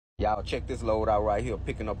Y'all check this load out right here,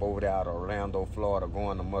 picking up over there out of Orlando, Florida,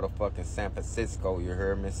 going to motherfucking San Francisco, you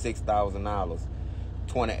heard me? $6,000,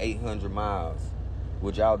 2,800 miles.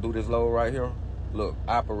 Would y'all do this load right here? Look,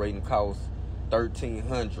 operating costs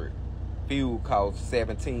 $1,300. Fuel costs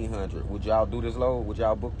 $1,700. Would y'all do this load? Would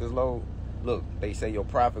y'all book this load? Look, they say your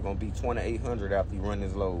profit gonna be $2,800 after you run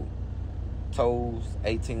this load. Tolls,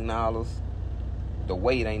 $18. The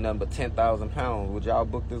weight ain't nothing but 10,000 pounds. Would y'all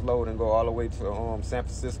book this load and go all the way to San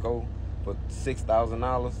Francisco for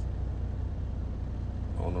 $6,000?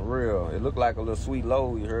 On the real, it looked like a little sweet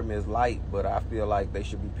load. You heard me? It's light, but I feel like they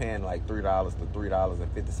should be paying like $3 to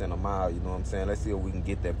 $3.50 a mile. You know what I'm saying? Let's see if we can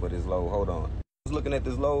get that for this load. Hold on. I was looking at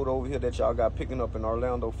this load over here that y'all got picking up in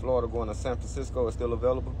Orlando, Florida, going to San Francisco. It's still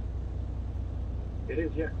available? It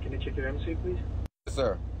is, yeah. Can you check your MC, please? Yes,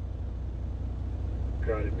 sir.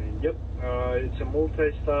 Got it, man. Yep. It's a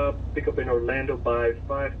multi-stop pickup in Orlando by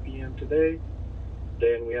 5 p.m. today.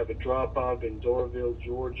 Then we have a drop-off in Doraville,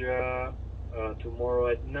 Georgia, tomorrow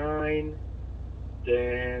at 9.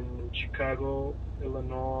 Then Chicago,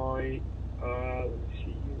 Illinois. Let me see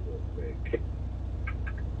you real quick.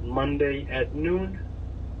 Monday at noon.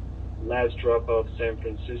 Last drop-off San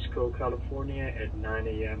Francisco, California at 9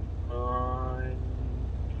 a.m. on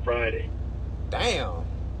Friday. Damn.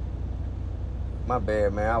 My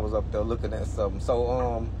bad, man. I was up there looking at something.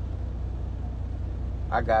 So,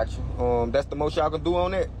 I got you. That's the most y'all can do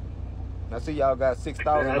on it? I see y'all got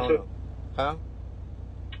 6,000 on it. Huh?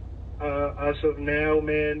 As of now,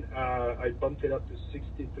 man, I bumped it up to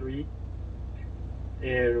 63.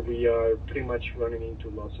 And we are pretty much running into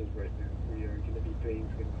losses right now. We are going to be paying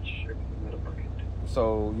pretty much everything out of pocket.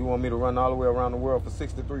 So, you want me to run all the way around the world for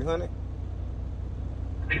 6,300?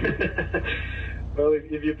 Well,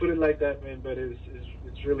 if you put it like that, man, but it's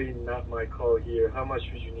really not my call here. How much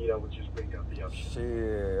would you need? I would just bring up the option.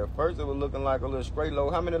 Shit. At first, it was looking like a little straight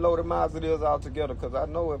load. How many loaded miles it is altogether? Because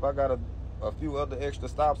I know if I got a few other extra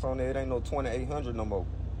stops on there, it ain't no 2,800 no more.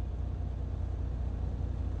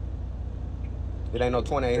 It ain't no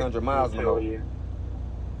 2,800 miles no more.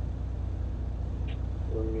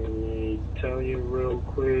 Let me tell you real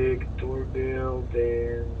quick. Doraville,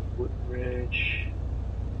 then Woodridge,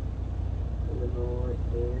 Illinois,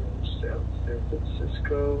 and South San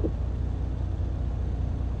Francisco.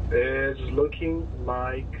 It's looking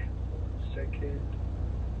like, 1 second,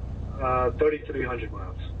 3,300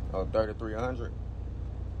 miles. Oh, 3,300?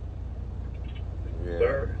 Yeah,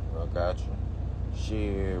 Sir. I got you.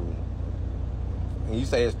 Shit. And you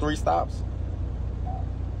say it's 3 stops?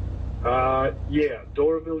 Yeah,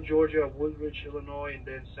 Doraville, Georgia, Woodridge, Illinois, and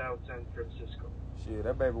then South San Francisco. Shit,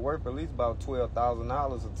 that baby worth at least about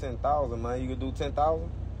 $12,000 or 10,000, man. You could do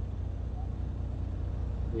 10,000?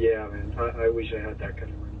 Yeah, man. I wish I had that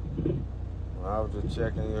kind of money. Well, I was just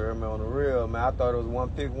checking, you heard me, on the real, man. I thought it was 1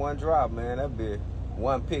 pick, 1 drop, man. That'd be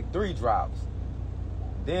 1 pick, 3 drops.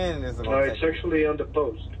 Then it's gonna it's actually on the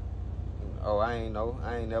post. Oh, I ain't know.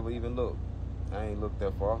 I ain't never even looked. I ain't looked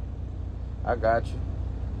that far. I got you.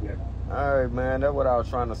 Yeah. All right, man. That's what I was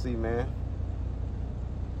trying to see, man.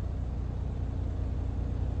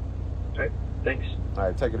 All right. Thanks. All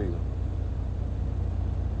right, take it easy.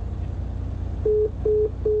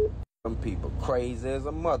 Them people crazy as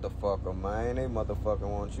a motherfucker, man. They motherfucker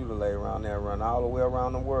want you to lay around there and run all the way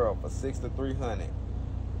around the world for 6,300.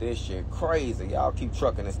 This shit crazy. Y'all keep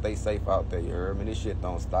trucking and stay safe out there, you heard me? This shit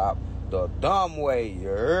don't stop the dumb way, you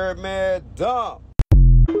heard me? Dumb.